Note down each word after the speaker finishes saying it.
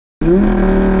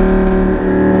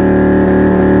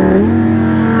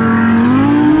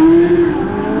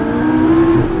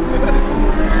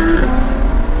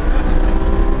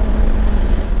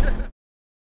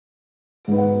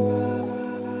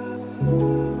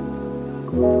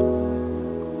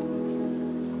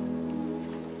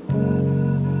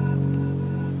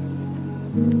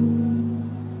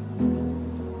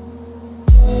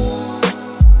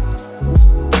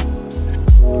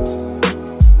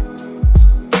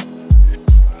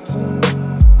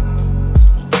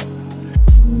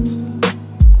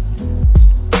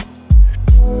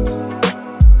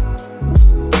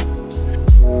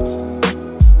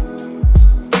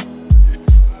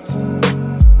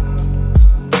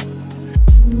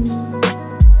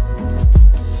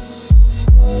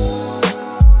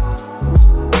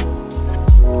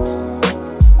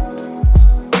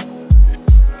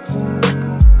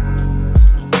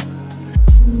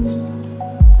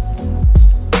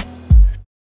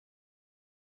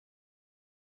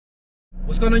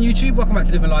What's going on YouTube? Welcome back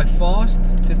to Living Life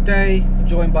Fast. Today I'm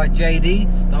joined by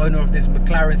JD, the owner of this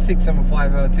Mclaren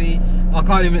 675 LT. I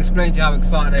can't even explain to you how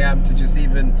excited I am to just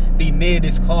even be near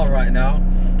this car right now.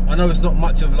 I know it's not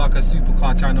much of like a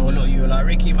supercar channel. A lot of you are like,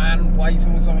 Ricky man, why are you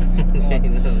filming so many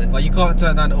supercars? But you can't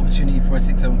turn down the opportunity for a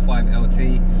 675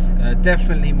 LT.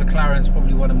 Definitely McLaren's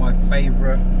probably one of my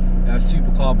favourite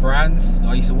supercar brands.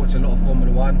 I used to watch a lot of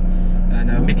Formula 1 and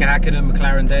Mick Hakkinen,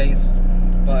 McLaren days.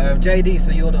 But JD,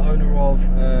 so you're the owner of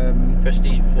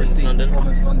Prestige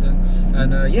Performance London,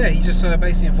 and yeah, he just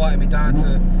basically invited me down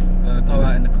to go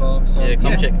out in the car. So yeah,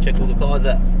 come check all the cars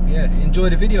out. Yeah, enjoy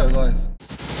the video, guys.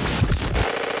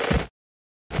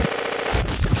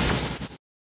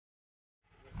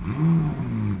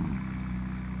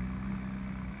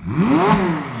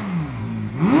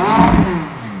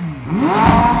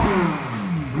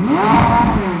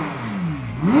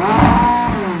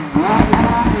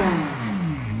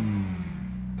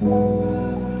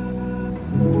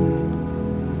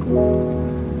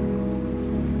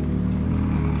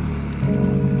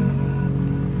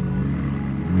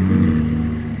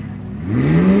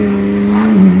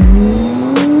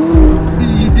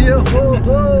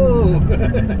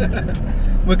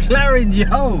 McLaren,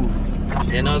 yo!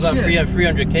 Yeah, no, about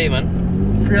 300k, man.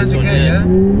 300k, yeah?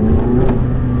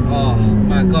 Oh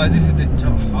my god, this is the.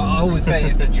 I always say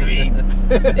it's the dream.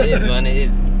 It is, man. It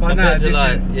is. But compared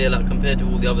to compared to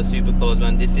all the other supercars,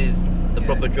 man, this is the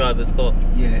proper driver's car.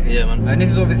 Yeah, it is. Man. And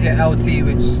this is obviously an LT,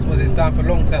 which it stands for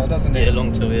long tail, doesn't it? Yeah,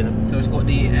 long tail, yeah. So it's got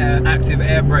the active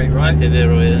air brake, right? Active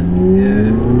aero, yeah.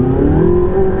 Yeah.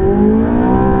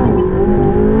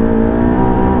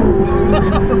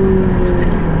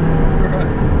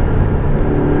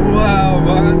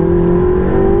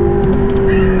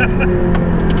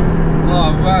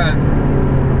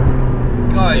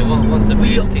 Once the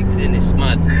boost kicks in, it's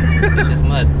mad. It's just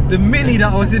mad. The Mini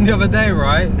that I was in the other day,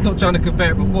 right? Not trying to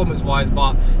compare it performance-wise,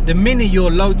 but the Mini, you're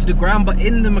low to the ground, but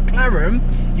in the McLaren,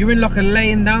 you're in like a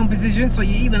laying down position, so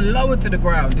you're even lower to the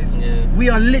ground. We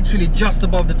are literally just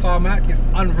above the tarmac. It's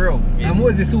unreal. Yeah. And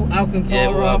what is this, all Alcantara? Yeah,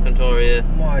 all Alcantara, yeah.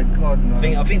 My God,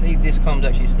 man. I think this comes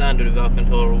actually standard with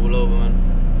Alcantara all over, man.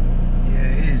 Yeah,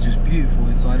 it is just beautiful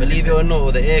inside. Believe it or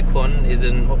not, the aircon is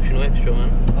an optional extra, man.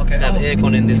 Okay. Have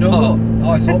aircon in this car. What?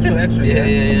 Oh, it's optional extra.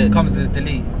 yeah. Comes as a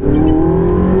delete.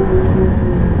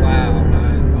 Wow,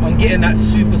 man. I'm getting that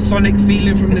supersonic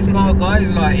feeling from this car,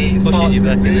 guys. Like it starts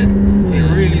to zoom. It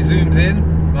really zooms in.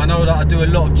 I know that I do a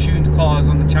lot of tuned cars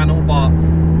on the channel, but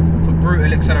for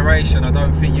brutal acceleration, I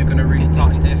don't think you're gonna really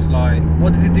touch this. Like,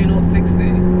 what does it do? 0 to 60?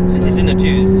 It's in the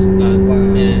twos. Like,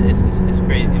 wow. Yeah, it's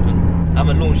crazy, man. I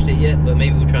haven't launched it yet, but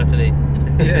maybe we'll try today.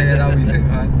 yeah, that'll be sick,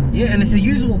 man. Yeah, and it's a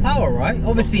usable power, right?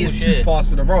 Obviously, it's too fast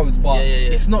for the roads, but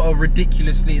it's not a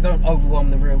ridiculously. It don't overwhelm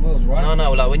the rear wheels, right?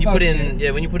 No. Like when you put in,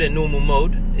 when you put in normal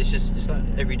mode, it's like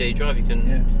everyday drive. You can.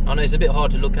 Yeah. I know it's a bit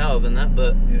hard to look out of and that,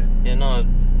 but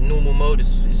normal mode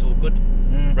it's all good.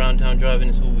 Round town driving,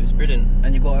 it's brilliant.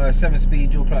 And you got a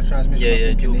 7-speed dual clutch transmission.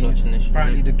 Yeah, dual clutch transmission.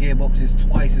 Apparently the gearbox is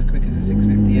twice as quick as the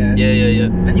 650S. Yeah.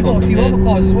 And you got a few other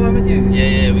cars as well, haven't you?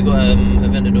 Yeah. We got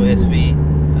Aventador SV.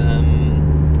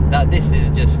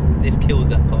 This kills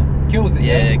that car. Kills it,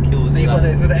 yeah? Yeah, kills it. So you got the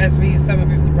SV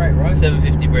 750 brake, right?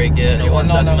 750 brake, yeah. And you got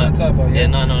 991 turbo, yeah? Yeah,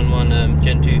 991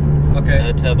 Gen 2.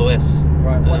 Okay. Turbo S.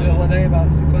 Right. What are they, about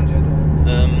 600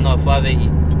 or? No, 580.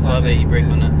 580 brake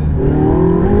on that.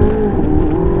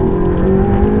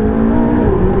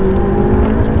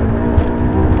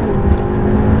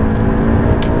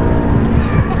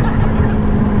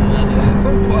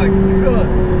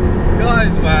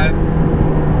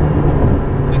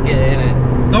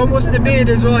 Don't watch the beard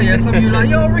as well, yeah? Some of you are like,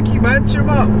 yo, Ricky, man, cheer him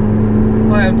up.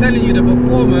 Boy, I'm telling you, the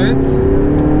performance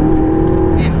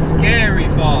is scary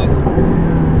fast.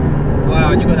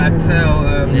 Wow, and you got that tail.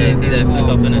 Yeah, you see that flick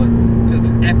up in it. It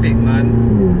looks epic, man.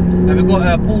 And we've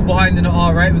got a pull behind in the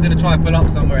R8. We're going to try and pull up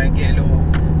somewhere and get a little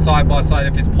side by side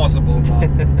if it's possible. But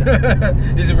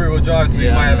this is a rear-wheel drive, so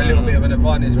you might have a little bit of an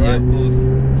advantage, right? Yeah, of course.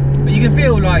 But you can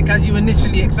feel like as you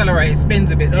initially accelerate, it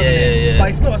spins a bit, doesn't it? Yeah. But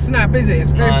it's not a snap, is it? It's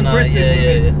very progressive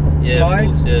with its slide.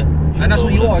 Of course, And that's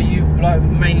what you are. You like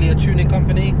mainly a tuning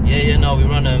company? Yeah. No, we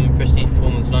run Prestige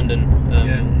Performance London.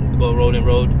 We've got a rolling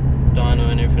road, dyno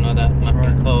and everything like that.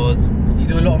 Mapping cars. You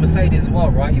do a lot of Mercedes as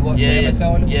well, right? You work with MSL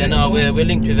a little bit? No, we're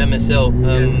linked with MSL.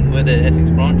 We're the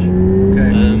Essex branch.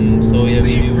 Okay. So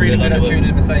you're really good at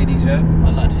tuning Mercedes, yeah?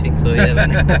 I'd like to think so, yeah,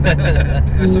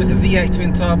 man. So it's a V8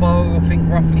 twin turbo, I think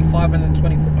roughly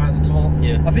 524 pounds of torque.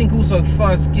 Yeah. I think also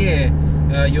first gear,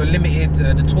 you're limited,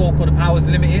 the torque or the power's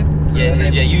limited.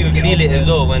 You even feel it as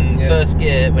well when first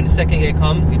gear, when the second gear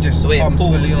comes, it just the way comes it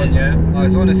pulls fully on, yeah? Oh,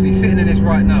 it's honestly, sitting in this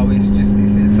right now, it's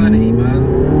insanity, man.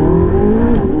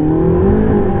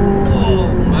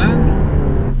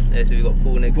 So we got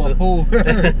Paul next door. Paul.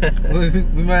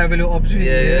 we might have a little opportunity.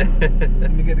 Yeah.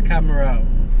 Let me get the camera out.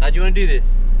 How do you want to do this?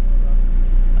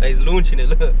 Oh, he's launching it,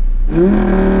 look.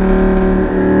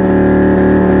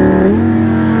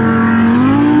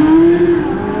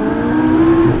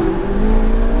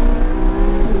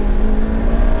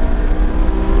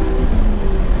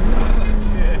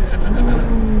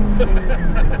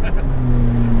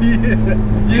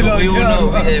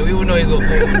 We all know he's got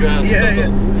four-wheel drive.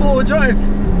 Four-wheel drive.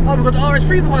 Oh, we've got the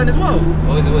RS3 behind as well.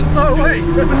 Oh, is it? Oh, wait.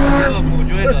 Paul,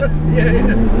 join us.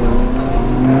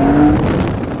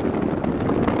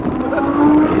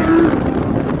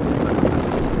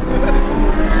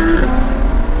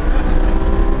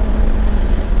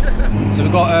 So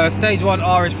we've got stage 1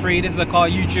 RS3. This is a car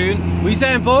you tune. What are you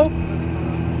saying, Paul?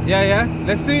 Yeah.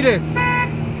 Let's do this.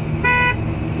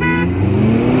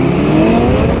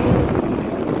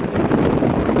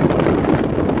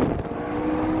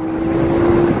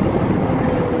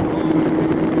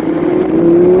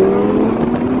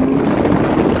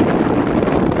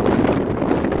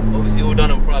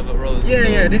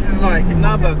 Yeah, this is like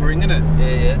Nürburgring, isn't it?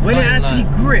 Yeah. When it actually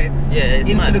grips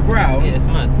into the ground, it's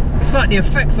mad. It's like the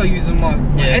effects I use in my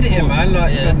editing, man,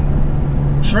 like some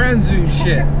transzoom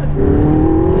shit.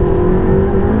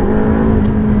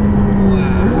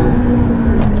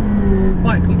 Wow.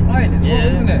 Quite compliant as well,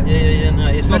 isn't it? Yeah. No,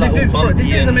 it's so not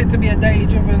this isn't meant to be a daily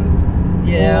driven.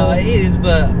 Yeah, it is,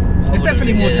 but it's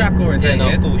definitely more track oriented. Yeah,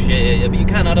 no, of course, yeah. But you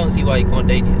can. I don't see why you can't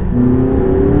daily it.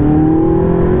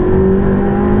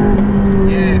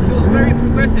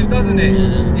 Progressive, doesn't it?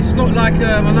 Yeah. It's not like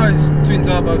I know it's twin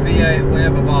turbo V8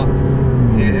 whatever, but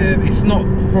it's not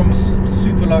from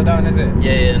super low down, is it?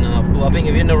 Yeah, no. I think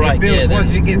if you're in the right gear,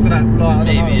 once it gets to that slide,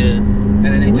 maybe, and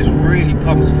then it just really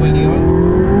comes fully on.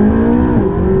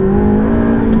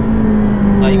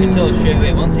 Like you can tell straight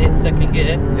away once it hits second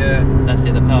gear. Yeah. That's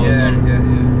it. The power's on. Yeah.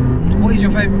 What is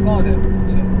your favourite car then?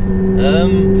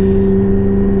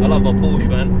 I love my Porsche,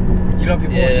 man. You love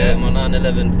your Porsche? Yeah, my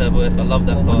 911 Turbo S. I love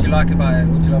that car. What do you like about it?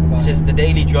 What do you love about it? It's just the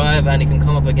daily drive, and it can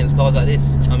come up against cars like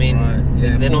this. I mean,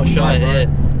 they're not shy. Right?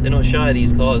 They're not shy of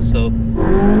these cars. So.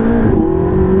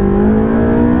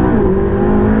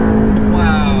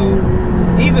 Wow.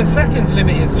 Even seconds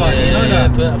limited slightly. You know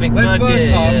that? I think when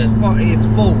third comes, it's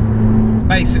full.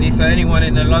 Basically, so anyone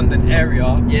in the London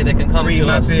area, they can come to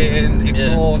us. Remapping,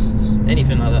 exhausts,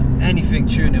 anything like that. Anything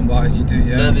tuning wise, you do,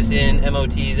 servicing,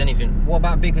 MOTs, anything. What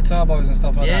about bigger turbos and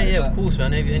stuff like that? Yeah, of course,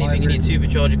 man. Anything you need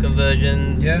supercharger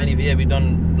conversions. Anything, we've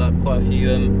done like quite a few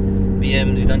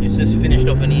BMs. We've done just finished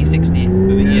off an E60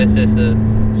 with an ESS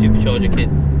supercharger kit.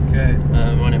 Okay.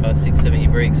 Running about 670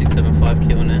 brakes, 675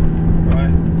 kit on there.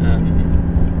 Right.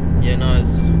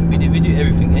 We do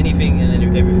everything, anything and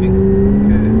everything.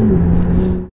 Okay.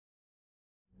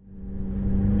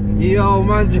 Yo,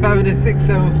 man's driving a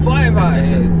 675 out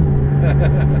here.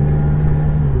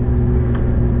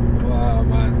 Wow,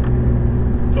 man.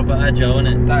 Proper agile, isn't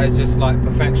it? That is just like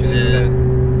perfection, isn't it?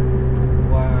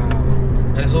 Wow.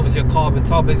 And it's obviously a carbon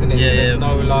tub, isn't it? So there's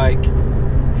no like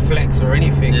flex or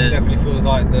anything. It definitely feels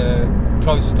like the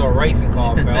closest to a racing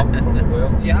car I felt from the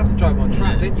wheel. You have to drive on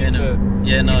track, didn't you?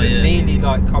 Nearly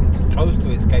like come close to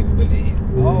its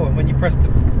capabilities. Oh, and when you press the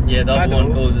the other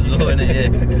one goes as well, isn't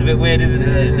it? It's a bit weird, isn't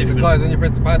it? It's guys, when you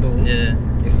press the paddle,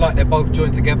 it's like they're both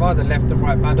joined together, the left and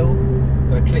right paddle,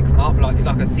 so it clicks up like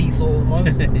a seesaw almost.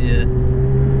 And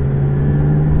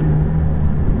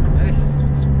it's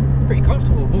pretty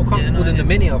comfortable. more comfortable than the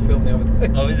Mini I filmed the other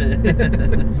day. Oh, is it?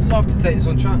 Love to take this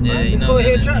on track, man. It's got to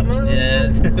hit track, man.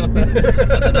 Yeah.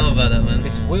 I don't know about that, man.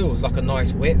 This wheel's like a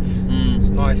nice width. It's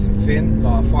nice and thin.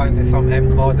 Like I find there's some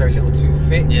M cars they're a little too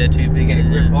thick. Yeah, too big to get a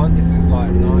grip on. This is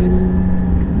like nice.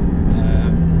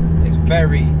 It's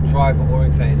very driver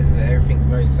orientated, isn't it? Everything's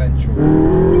very central.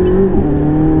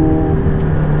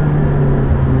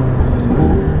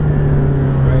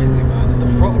 Crazy, man. And the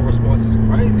throttle response is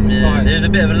crazy. It's like there's a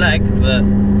bit of a lag, but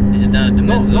it's just down to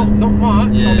not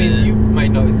much. I mean, you may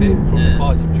notice it from the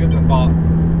cars you've driven, but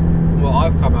from what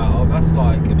I've come out of, that's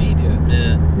like immediate.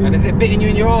 Yeah. And is it bitting you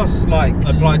in your ass, like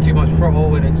applying too much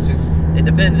throttle, and it's just? It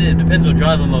depends. It depends what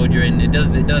driver mode you're in. It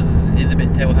is a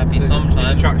bit tail happy So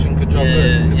sometimes. It's traction control.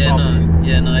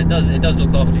 No, it does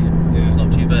look after you. Yeah. It's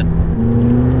not too bad.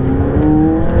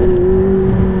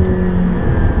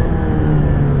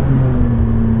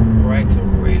 Brakes are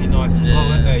really nice as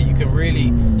well, aren't they? You can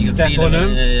really step on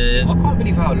them. Yeah. I can't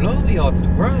believe how low we are to the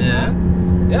ground,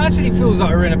 man. It actually feels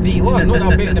like we're in a P1. Not that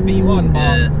I've been in a P1,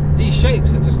 but these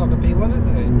shapes are just like a P1,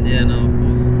 aren't they? Yeah, no, of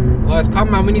course. Guys, come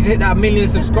man, we need to hit that 1 million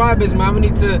subscribers, man. We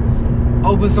need to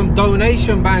open some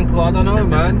donation bank, or I don't know,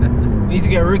 man. We need to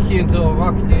get Ricky into a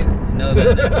fucking... No,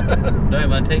 no,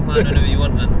 man, take mine whenever you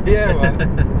want, man. Yeah, man.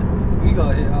 We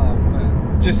got it, oh,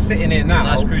 man. It's just sitting here now.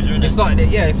 Nice cruiser, isn't it? It's like,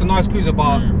 yeah, it's a nice cruiser,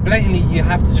 but blatantly you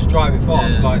have to just drive it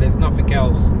fast. Yeah. Like, there's nothing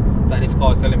else that this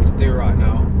car is telling me to do right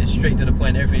now. It's straight to the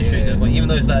point, everything's straight to the point. Even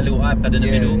though it's like a little iPad in the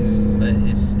middle, but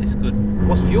it's good.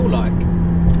 What's fuel like?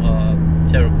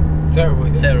 Terrible. Terrible,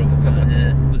 yeah. Terrible,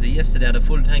 man. Was it yesterday? I had a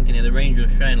full tank in here. The range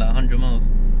was showing like 100 miles.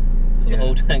 The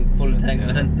whole tank, full tank,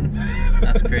 man.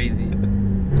 That's crazy.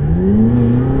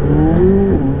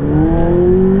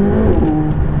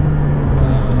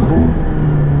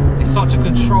 It's such a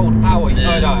controlled power, you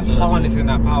know that. It's harnessing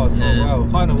that power so well.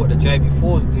 Kind of what the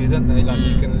JB4s do, don't they? Like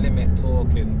you can limit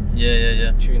torque and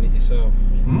tune it yourself.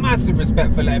 Massive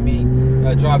respect for letting me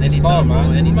drive this car,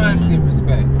 man. Massive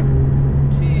respect.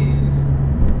 Jeez.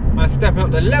 Man, stepping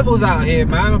up the levels out here,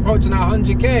 man. Approaching that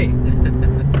 100k.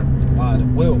 Wow, the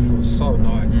wheel feels so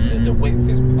nice. The width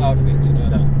is perfect, you know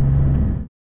that.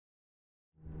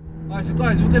 Alright, so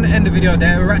guys, we're going to end the video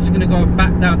there. We're actually going to go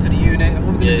back down to the unit. And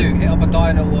what we're going to do, hit up a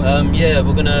dyno or... yeah,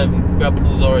 we're going to grab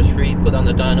Paul's RS3, put down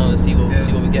the dyno and see what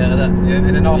we get out of that. Yeah,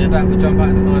 and then after that, we jump out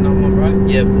in the 991, right?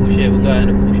 Yeah, of course, we'll go out in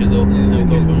the Porsche as well. And we'll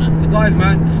go from there. So guys,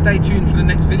 man, stay tuned for the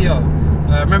next video.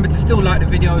 Remember to still like the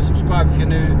video, subscribe if you're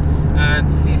new,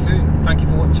 and see you soon. Thank you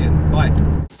for watching. Bye.